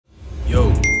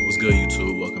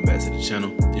welcome back to the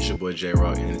channel. This your boy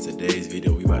JayRocc, and in today's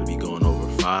video we about to be going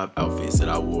over 5 outfits that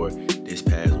I wore this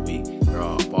past week. They're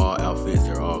all fall outfits,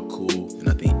 they're all cool, and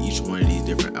I think each one of these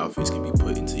different outfits can be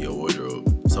put into your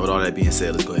wardrobe. So with all that being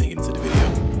said, let's go ahead and get into the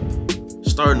video.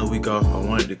 Starting the week off, I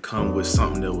wanted to come with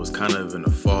something that was kind of in a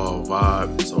fall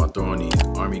vibe, so I threw on these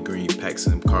army green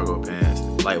Paxton cargo pants,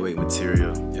 lightweight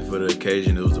material, and for the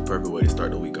occasion it was the perfect way to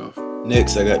start the week off.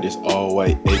 Next, I got this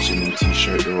all-white H&M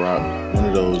t-shirt to rock, one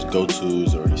of those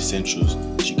go-tos or essentials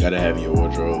that you gotta have in your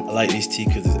wardrobe. I like this tee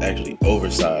because it's actually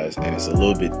oversized and it's a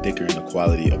little bit thicker in the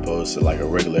quality opposed to like a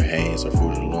regular Hanes or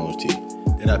Fruit of the Looms tee.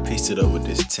 Then I pieced it up with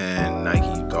this tan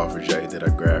Nike golfer jacket that I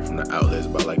grabbed from the outlets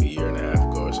about like a year and a half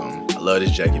ago or something. I love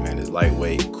this jacket, man. It's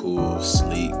lightweight, cool,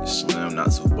 sleek, slim,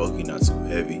 not too bulky, not too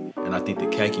heavy. And I think the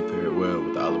khaki paired well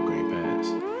with the olive green pants.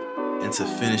 And to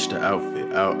finish the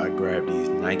outfit out, I grabbed these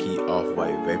Nike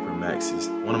Off-White Vapor Maxes.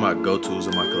 One of my go-tos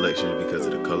in my collection because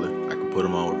of the color. I can put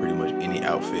them on with pretty much any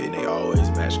outfit and they always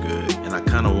match good. And I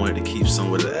kind of wanted to keep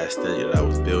somewhat of the aesthetic that I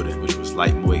was building, which was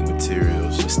lightweight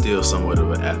materials, but still somewhat of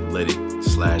an athletic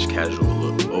 / casual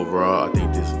look. Overall, I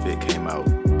think this fit came out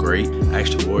great. I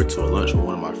actually wore it to a lunch with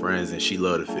one of my friends and she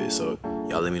loved the fit, so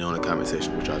y'all let me know in the comment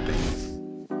section what y'all think.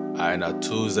 Alright, now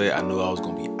Tuesday, I knew I was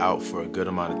going to be out for a good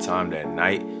amount of time that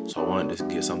night, so I wanted to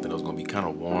get something that was going to be kind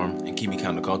of warm and keep me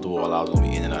kind of comfortable while I was going to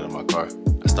be in and out of my car.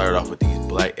 I started off with these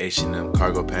black H&M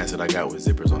cargo pants that I got with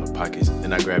zippers on the pockets.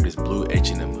 Then I grabbed this blue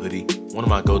H&M hoodie. One of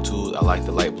my go-tos, I like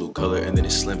the light blue color, and then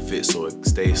it's slim fit so it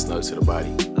stays snug to the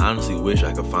body. I honestly wish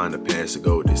I could find the pants to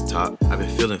go with this top. I've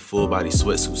been feeling full body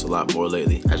sweatsuits a lot more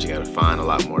lately. I just gotta find a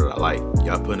lot more that I like.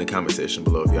 Y'all put in the comment section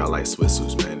below if y'all like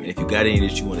sweatsuits, man. And if you got any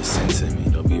that you want to send to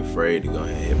me, don't be afraid to go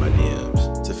ahead and hit my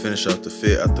DMs. To finish off the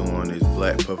fit, I threw on this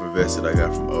black puffer vest that I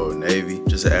got from Old Navy,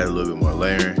 just to add a little bit more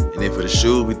layering. And then for the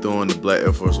shoes, we threw on the black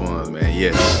Air Force Ones, man.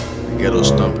 Yes, the ghetto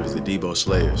stompers, the Debo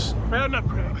Slayers. Fair enough.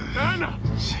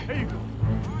 There you go.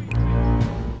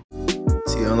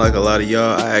 See, unlike a lot of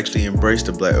y'all, I actually embraced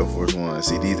the black Air Force Ones.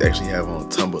 See, these actually have on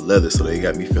tumbled leather, so they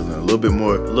got me feeling a little bit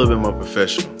more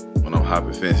professional when I'm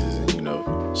hopping fences and, you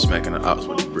know, smacking the ops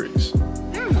with the bricks.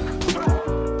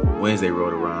 Wednesday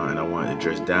rolled around and I wanted to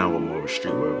dress down with more of a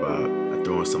streetwear vibe. I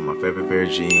threw on some of my favorite pair of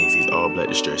jeans, these all black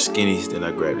distressed skinnies. Then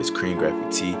I grabbed this cream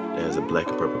graphic tee that has a black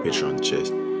and purple picture on the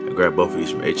chest. I grabbed both of these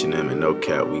from H&M, and no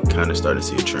cap, we kinda starting to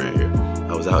see a trend here.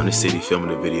 I was out in the city filming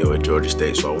a video at Georgia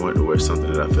State, so I wanted to wear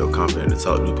something that I felt confident to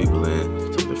talk new people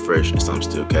in, something fresh and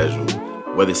something still casual.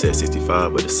 Weather said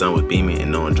 65, but the sun was beaming,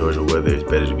 and knowing Georgia weather is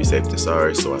better to be safe than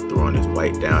sorry, so I threw on this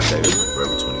white down jacket from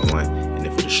Forever 21, and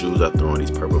then for the shoes, I threw on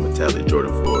these purple metallic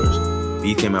Jordan 4s.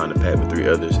 These came out in a pack with 3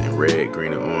 others in red,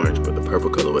 green, and orange, but the purple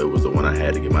colorway was the one I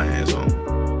had to get my hands on.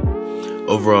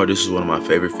 Overall, this is one of my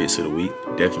favorite fits of the week,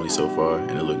 definitely so far,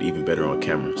 and it looked even better on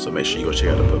camera, so make sure you go check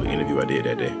out the public interview I did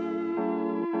that day.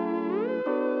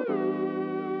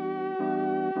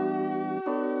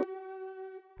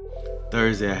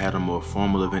 Thursday, I had a more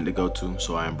formal event to go to,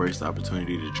 so I embraced the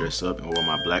opportunity to dress up and wore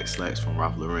my black slacks from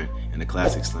Ralph Lauren in a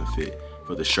classic slim fit.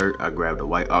 For the shirt, I grabbed a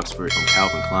white Oxford from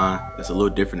Calvin Klein. That's a little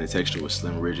different in texture with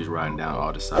slim ridges riding down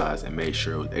all the sides and made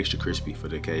sure it was extra crispy for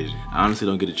the occasion. I honestly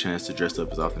don't get a chance to dress up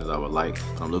as often as I would like,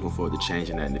 but I'm looking forward to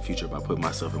changing that in the future by putting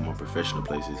myself in more professional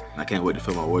places. And I can't wait to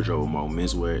fill my wardrobe with more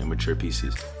menswear and mature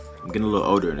pieces. I'm getting a little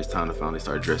older and it's time to finally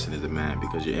start dressing as a man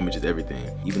because your image is everything.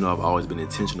 Even though I've always been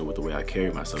intentional with the way I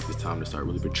carry myself, it's time to start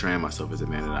really portraying myself as a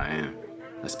man that I am.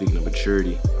 Now speaking of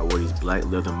maturity, I wore these black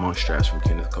leather monk straps from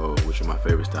Kenneth Cole, which are my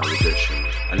favorite style of dress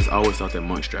shoes. I just always thought that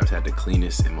monk straps had the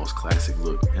cleanest and most classic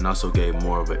look and also gave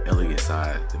more of an elegant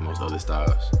side than most other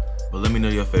styles. But let me know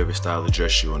your favorite style of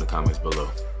dress shoe in the comments below.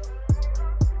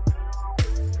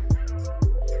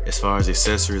 As far as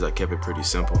accessories, I kept it pretty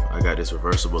simple. I got this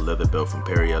reversible leather belt from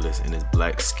Perry Ellis and this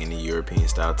black skinny European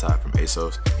style tie from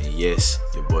ASOS. And yes,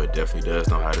 your boy definitely does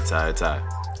know how to tie a tie.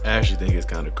 I actually think it's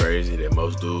kind of crazy that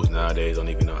most dudes nowadays don't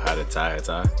even know how to tie a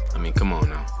tie. I mean, come on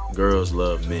now. Girls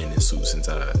love men in suits and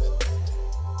ties.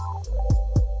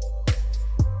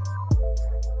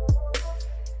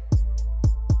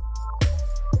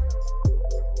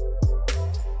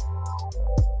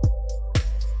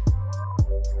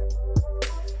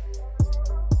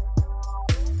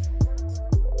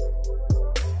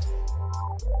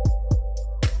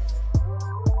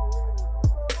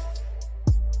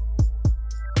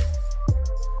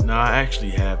 No, I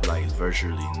actually have like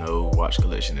virtually no watch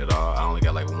collection at all. I only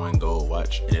got like one gold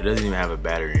watch and it doesn't even have a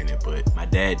battery in it, but my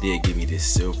dad did give me this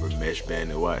silver mesh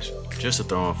banded watch just to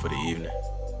throw on for the evening.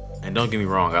 And don't get me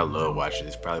wrong, I love watches.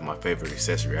 It's probably my favorite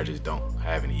accessory. I just don't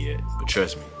have any yet. But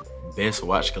trust me, best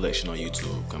watch collection on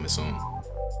YouTube coming soon.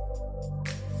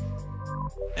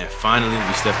 And finally,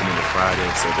 we stepping into Friday,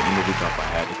 so at the end of the week off, I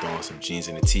had to throw on some jeans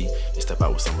and a tee and step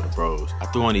out with some of the bros. I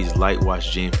threw on these light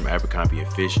wash jeans from Abercrombie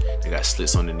 & Fitch. They got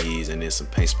slits on the knees and then some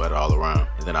paint splatter all around.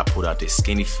 And then I pulled out this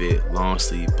skinny fit, long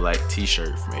sleeve black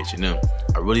t-shirt from H&M.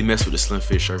 I really messed with the slim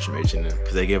fit shirts from H&M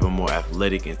because they give a more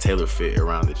athletic and tailored fit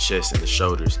around the chest and the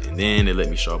shoulders, and then they let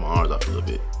me show my arms off a little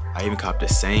bit. I even copped the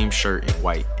same shirt in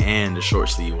white and the short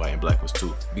sleeve white and black ones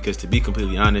too. Because to be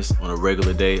completely honest, on a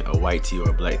regular day, a white tee or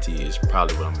a black tee is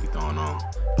probably what I'm gonna be throwing on.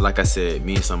 But like I said,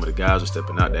 me and some of the guys were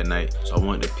stepping out that night, so I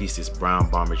wanted to piece this brown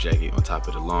bomber jacket on top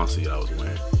of the long sleeve I was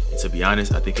wearing. And to be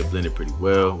honest, I think it blended pretty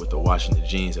well with the Washington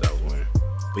jeans that I was wearing.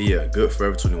 But yeah, good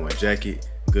Forever 21 jacket,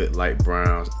 good light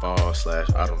browns,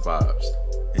 fall/autumn vibes.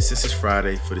 And since it's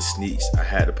Friday for the sneaks, I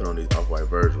had to put on these off-white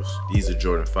Virgils. These are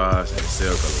Jordan 5s and the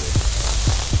sale colorway.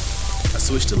 I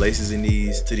switched the laces in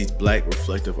these to these black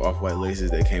reflective off-white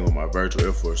laces that came with my Virgil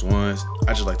Air Force Ones.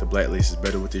 I just like the black laces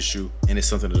better with this shoe, and it's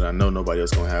something that I know nobody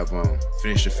else gonna have on.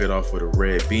 Finished the fit off with a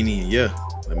red beanie, and yeah,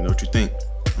 let me know what you think.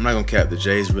 I'm not gonna cap, the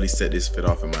Jays really set this fit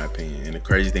off in my opinion, and the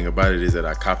crazy thing about it is that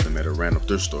I copped them at a random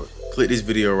thrift store. Click this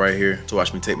video right here to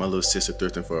watch me take my little sister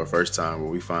thrifting for her first time,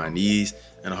 where we find these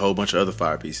and a whole bunch of other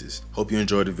fire pieces. Hope you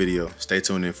enjoyed the video. Stay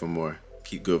tuned in for more.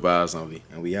 Keep good vibes only,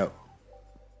 and we out.